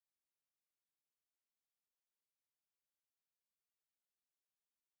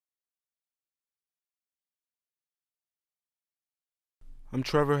I'm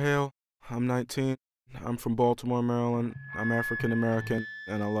Trevor Hale. I'm 19. I'm from Baltimore, Maryland. I'm African American,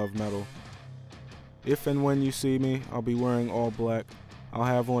 and I love metal. If and when you see me, I'll be wearing all black. I'll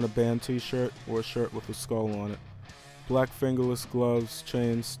have on a band t-shirt or a shirt with a skull on it. Black fingerless gloves,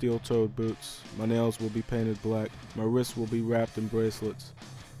 chains, steel-toed boots. My nails will be painted black. My wrists will be wrapped in bracelets.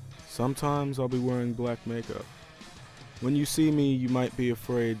 Sometimes I'll be wearing black makeup. When you see me, you might be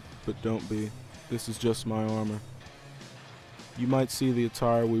afraid, but don't be. This is just my armor. You might see the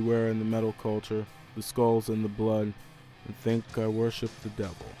attire we wear in the metal culture, the skulls and the blood, and think I worship the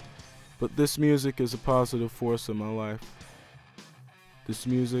devil. But this music is a positive force in my life. This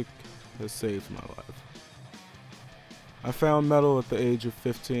music has saved my life. I found metal at the age of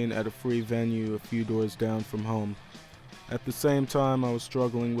 15 at a free venue a few doors down from home. At the same time, I was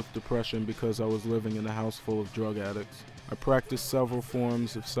struggling with depression because I was living in a house full of drug addicts. I practiced several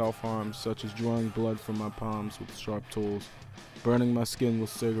forms of self-harm, such as drawing blood from my palms with sharp tools, burning my skin with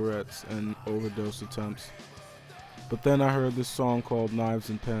cigarettes, and overdose attempts. But then I heard this song called Knives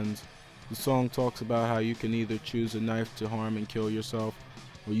and Pens. The song talks about how you can either choose a knife to harm and kill yourself,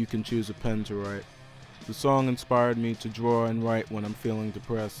 or you can choose a pen to write. The song inspired me to draw and write when I'm feeling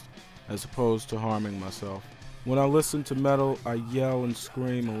depressed, as opposed to harming myself. When I listen to metal, I yell and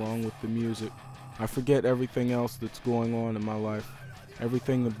scream along with the music. I forget everything else that's going on in my life,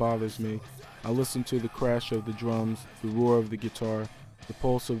 everything that bothers me. I listen to the crash of the drums, the roar of the guitar, the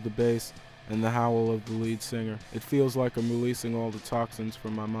pulse of the bass, and the howl of the lead singer. It feels like I'm releasing all the toxins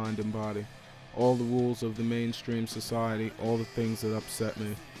from my mind and body, all the rules of the mainstream society, all the things that upset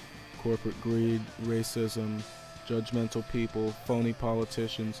me. Corporate greed, racism, judgmental people, phony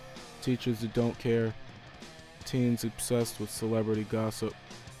politicians, teachers that don't care, teens obsessed with celebrity gossip.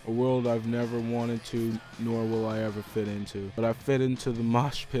 A world I've never wanted to, nor will I ever fit into. But I fit into the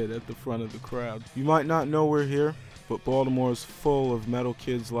mosh pit at the front of the crowd. You might not know we're here, but Baltimore is full of metal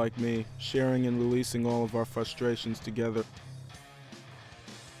kids like me, sharing and releasing all of our frustrations together.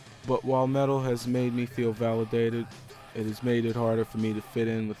 But while metal has made me feel validated, it has made it harder for me to fit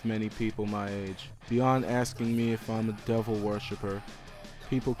in with many people my age. Beyond asking me if I'm a devil worshiper,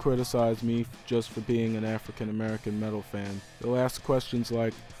 people criticize me just for being an African American metal fan. They'll ask questions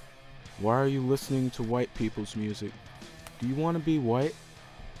like, why are you listening to white people's music? Do you want to be white?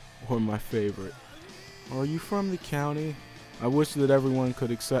 Or my favorite, are you from the county? I wish that everyone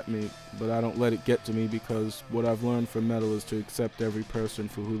could accept me, but I don't let it get to me because what I've learned from metal is to accept every person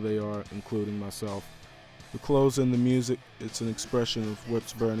for who they are, including myself. The clothes and the music, it's an expression of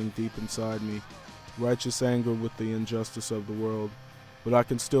what's burning deep inside me. Righteous anger with the injustice of the world. But I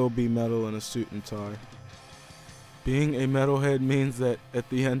can still be metal in a suit and tie. Being a metalhead means that at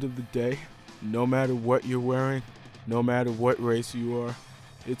the end of the day, no matter what you're wearing, no matter what race you are,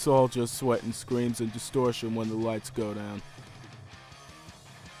 it's all just sweat and screams and distortion when the lights go down.